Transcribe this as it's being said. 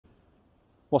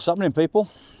What's happening,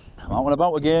 people? I'm out and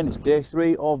about again. It's day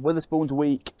 3 of Wetherspoons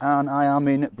week and I am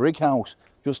in Brighouse,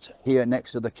 just here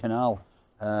next to the canal.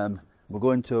 We're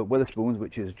going to Wetherspoons,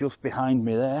 which is just behind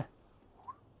me there.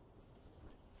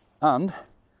 And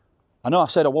I know I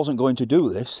said I wasn't going to do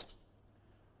this,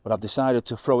 but I've decided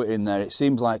to throw it in there. It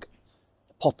seems like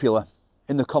popular.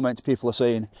 In the comments, people are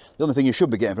saying the only thing you should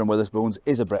be getting from Wetherspoons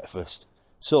is a breakfast.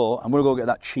 So I'm going to go get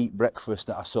that cheap breakfast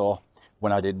that I saw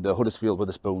when I did the Huddersfield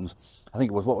Wetherspoons. I think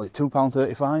it was, what was it,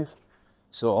 £2.35?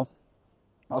 So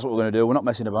that's what we're going to do. We're not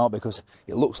messing about because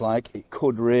it looks like it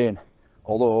could rain,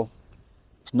 although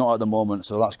it's not at the moment,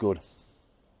 so that's good.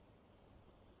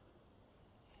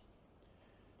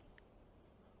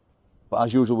 But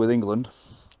as usual with England,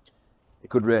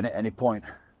 it could rain at any point.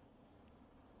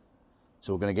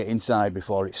 So we're going to get inside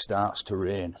before it starts to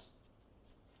rain.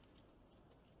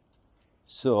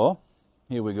 So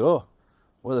here we go.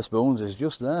 Wetherspoons is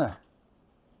just there.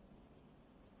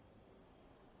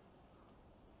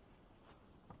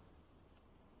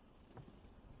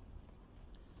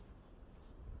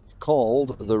 It's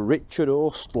called the Richard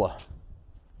Ostler,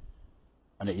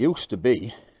 and it used to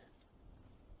be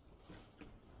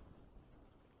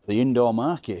the indoor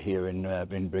market here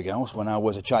in Brighouse when I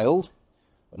was a child,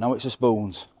 but now it's a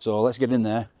Spoons. So let's get in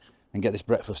there and get this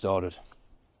breakfast ordered.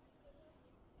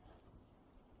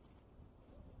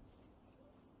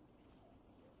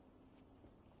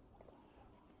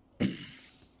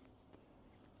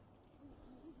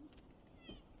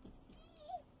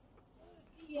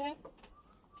 Yeah.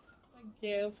 Thank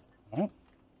you. All right.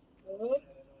 Oh,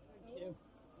 thank you.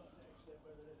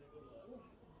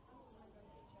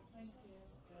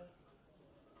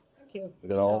 Thank you. We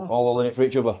got all in it for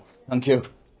each other. Thank you.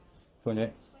 Come on,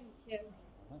 Jake. Thank you.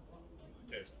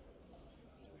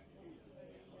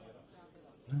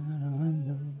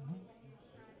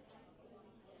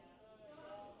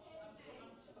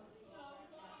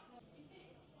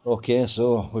 Okay,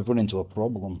 so we've run into a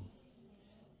problem.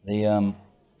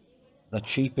 The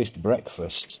cheapest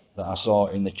breakfast that I saw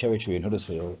in the Cherry Tree in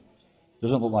Huddersfield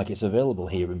doesn't look like it's available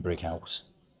here in Brighouse.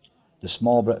 The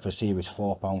small breakfast here is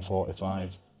 £4.45.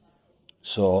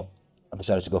 So I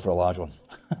decided to go for a large one.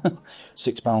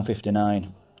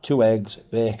 £6.59. 2 eggs,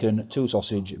 bacon, 2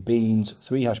 sausage, beans,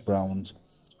 3 hash browns,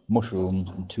 mushrooms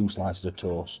and 2 slices of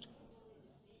toast.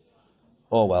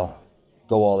 Oh well,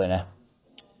 go all in, eh?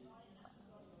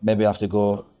 Maybe I have to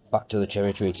go back to the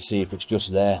Cherry Tree to see if it's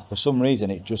just there. For some reason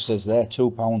it just says there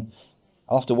 £2.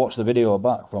 I'll have to watch the video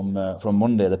back from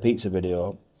Monday, the pizza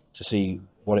video, to see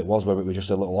what it was, whether it was just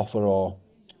a little offer or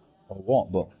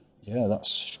what. But yeah, that's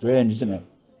strange, isn't it?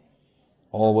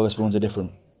 All Wetherspoons are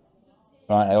different.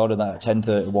 Right, I ordered that at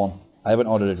 10:31. I haven't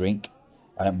ordered a drink.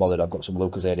 I haven't bothered. I've got some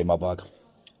Lucozade in my bag.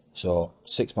 So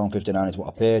 £6.59 is what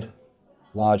I paid.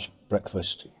 Large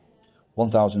breakfast,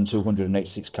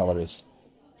 1,286 calories.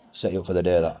 Set you up for the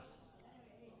day, that.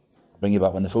 I'll bring you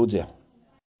back when the food's here.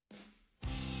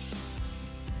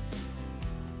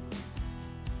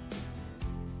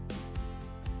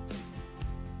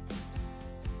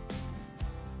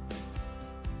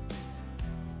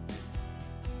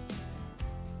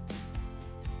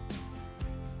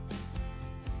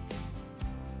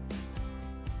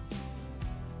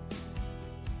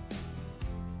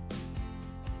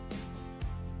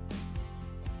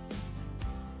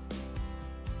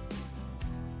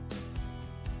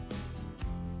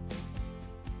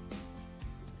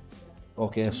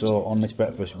 Okay, so on this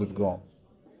breakfast we've got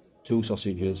 2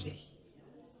 sausages,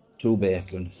 2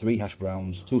 bacon, 3 hash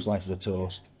browns, 2 slices of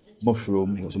toast,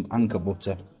 mushroom, you got some anchor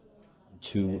butter,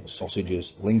 2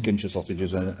 sausages, Lincolnshire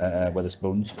sausages,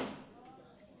 Wetherspoons.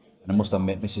 And I must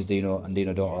admit, Mrs. Dino and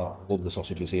Dino daughter love the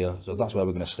sausages here, so that's where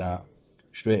we're going to start.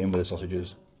 Straight in with the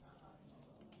sausages.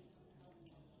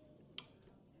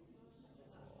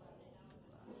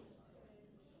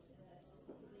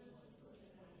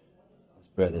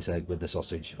 Let's break this egg with the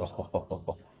sausage.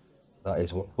 Oh, that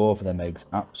is what, both of them eggs,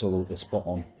 absolutely spot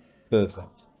on.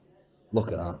 Perfect.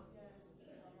 Look at that.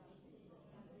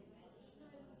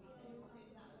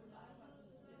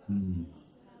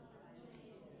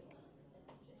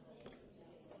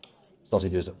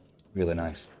 Sausages are really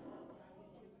nice.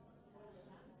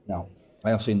 Now, I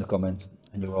have seen the comments,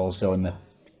 and you're all telling me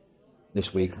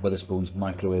this week Wetherspoons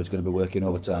microwave is going to be working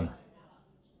overtime.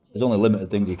 There's only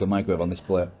limited things you can microwave on this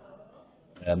plate.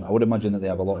 I would imagine that they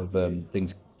have a lot of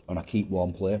things on a keep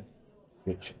warm plate,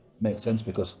 which makes sense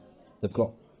because they've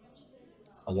got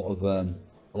a lot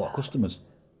of customers.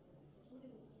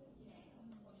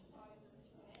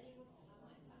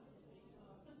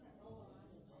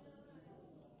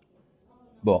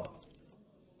 But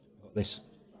I've got this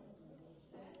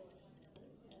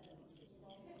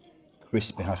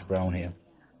crispy hash brown here.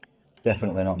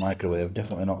 Definitely not microwave,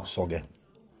 definitely not soggy.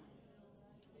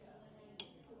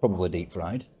 Probably deep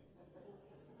fried.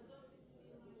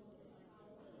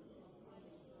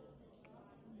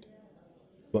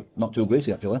 But not too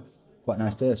greasy actually. Quite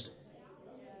nice taste.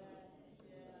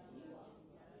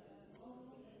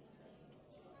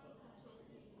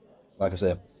 Like I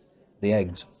say, the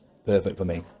eggs, perfect for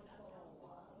me.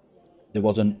 They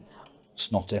wasn't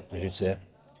snotty, I should say.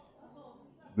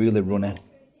 Really runny.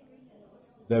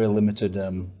 Very limited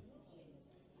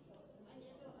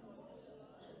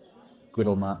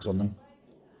griddle marks on them.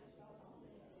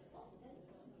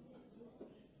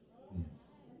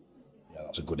 Yeah,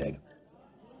 that's a good egg.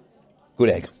 Good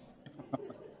egg.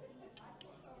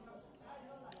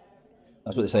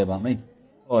 That's what they say about me.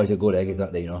 Oh, it's a good egg, is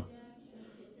that, you know?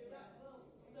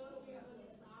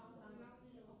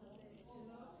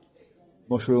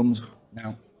 Mushrooms.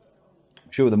 Now,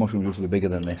 I'm sure the mushrooms used to be bigger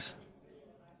than this,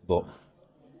 but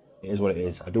it is what it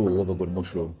is. I do love a good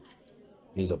mushroom.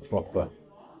 These are proper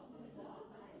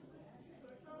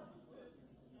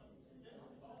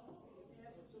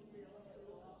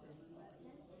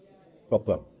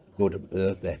good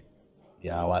earthy.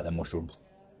 Yeah, I like them mushrooms.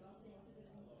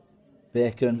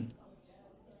 Bacon,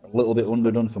 a little bit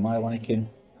underdone for my liking.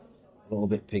 A little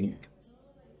bit pink.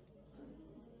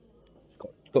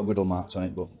 It's got griddle marks on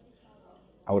it, but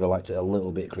I would have liked it a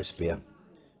little bit crispier.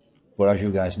 But as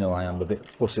you guys know, I am a bit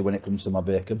fussy when it comes to my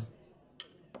bacon.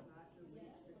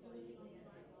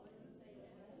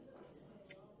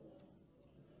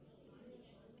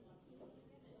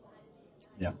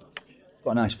 Yeah, it's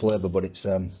got a nice flavour, but it's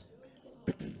a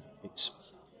bit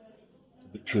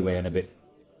chewy and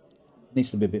needs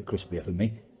to be a bit crispier for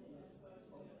me.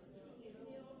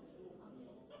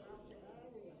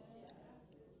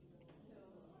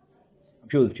 I'm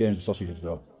sure they've changed the sausages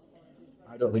though.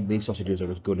 I don't think these sausages are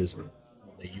as good as what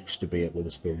they used to be at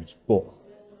WETHERSPOONS, but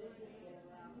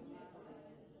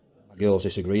my girls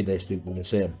disagree, they think they're the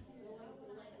same.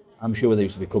 I'm sure they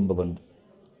used to be Cumberland,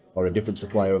 or a different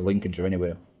supplier of Lincolnshire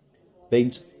anyway.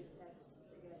 Beans,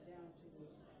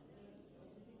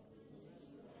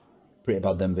 pretty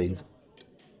bad them beans.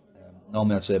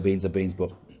 Normally I'd say beans are beans,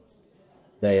 but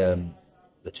they're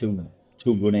too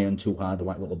runny and too hard, they're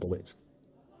like little bullets.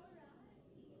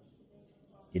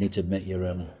 You need to make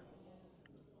your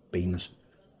beans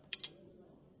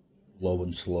low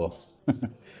and slow.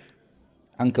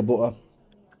 Anchor butter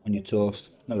on your toast.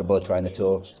 Not gonna bother trying the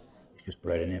toast. It's just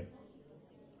bread in it.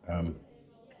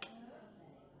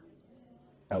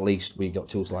 At least we got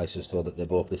two slices so that they're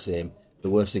both the same. The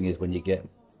worst thing is when you get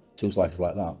two slices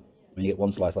like that. When you get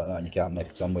one slice like that and you can't make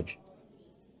a sandwich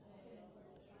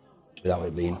without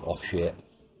it being off shape.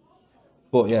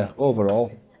 But yeah,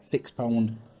 overall,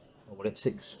 £6. What was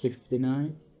it?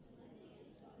 £6.59.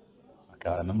 I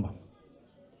can't remember.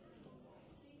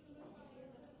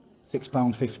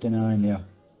 £6.59. Yeah.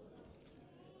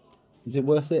 Is it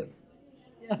worth it?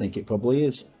 Yeah, I think it probably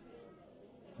is.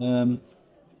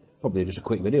 Probably just a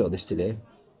quick video of this today.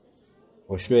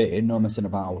 We're straight in, no messing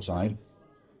about outside.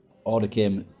 Order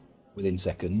came within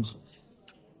seconds.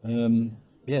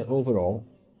 Yeah, overall,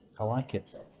 I like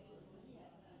it.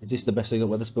 Is this the best thing at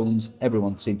Wetherspoons?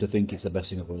 Everyone seems to think it's the best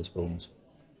thing at Wetherspoons.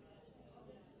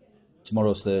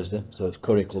 Tomorrow's Thursday, so it's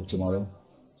Curry Club tomorrow.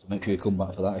 So make sure you come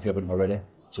back for that if you haven't already.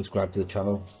 Subscribe to the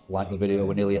channel, like the video.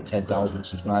 We're nearly at 10,000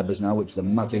 subscribers now, which is a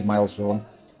massive milestone.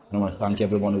 And I want to thank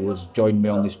everyone who has joined me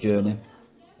on this journey.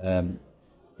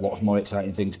 Lots more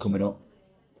exciting things coming up.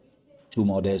 2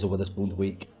 more days of Wetherspoons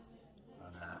week.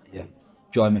 And, yeah,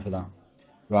 join me for that.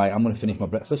 Right, I'm going to finish my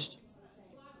breakfast.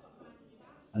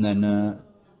 And then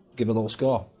give a little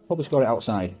score. Probably score it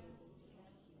outside.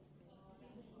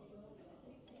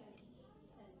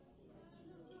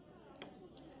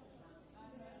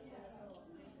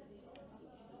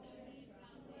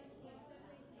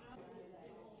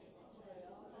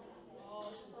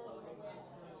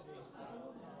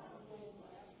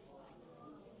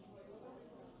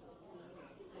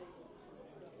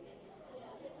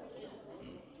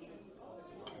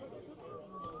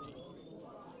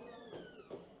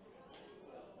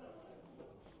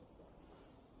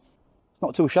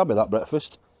 Not too shabby, that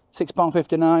breakfast.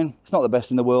 £6.59. It's not the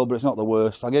best in the world, but it's not the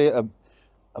worst. I give it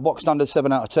a box standard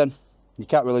 7 out of 10. You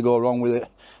can't really go wrong with it.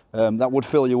 That would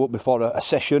fill you up before a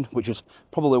session, which is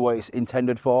probably what it's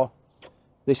intended for.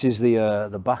 This is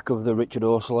the back of the Richard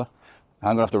Ursula.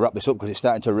 I'm going to have to wrap this up because it's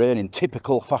starting to rain in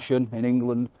typical fashion in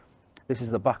England. This is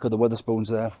the back of the Wetherspoons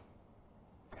there.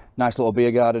 Nice little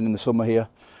beer garden in the summer here.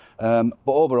 But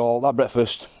overall, that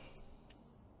breakfast,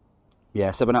 yeah,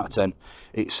 7 out of 10.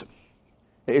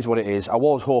 It is what it is. I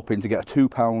was hoping to get a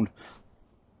 £2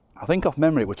 I think off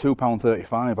memory it was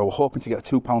 £2.35. I was hoping to get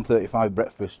a £2.35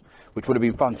 breakfast, which would have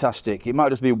been fantastic. It might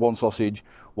just be one sausage,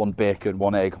 one bacon,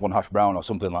 one egg, one hash brown or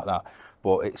something like that.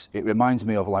 But it reminds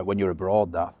me of like when you're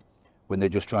abroad, that when they're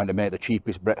just trying to make the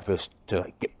cheapest breakfast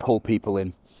to pull people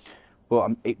in. But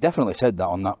it definitely said that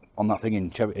on that thing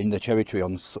in the cherry tree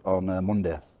on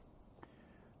Monday.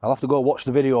 I'll have to go watch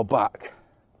the video back.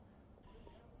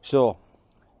 So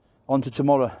on to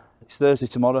tomorrow. It's Thursday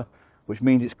tomorrow, which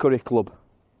means it's curry club.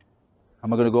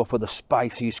 Am I going to go for the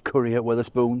spiciest curry at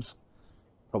Wetherspoons?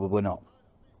 Probably not.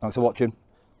 Thanks for watching.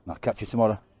 I'll catch you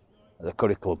tomorrow at the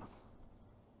curry club.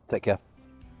 Take care.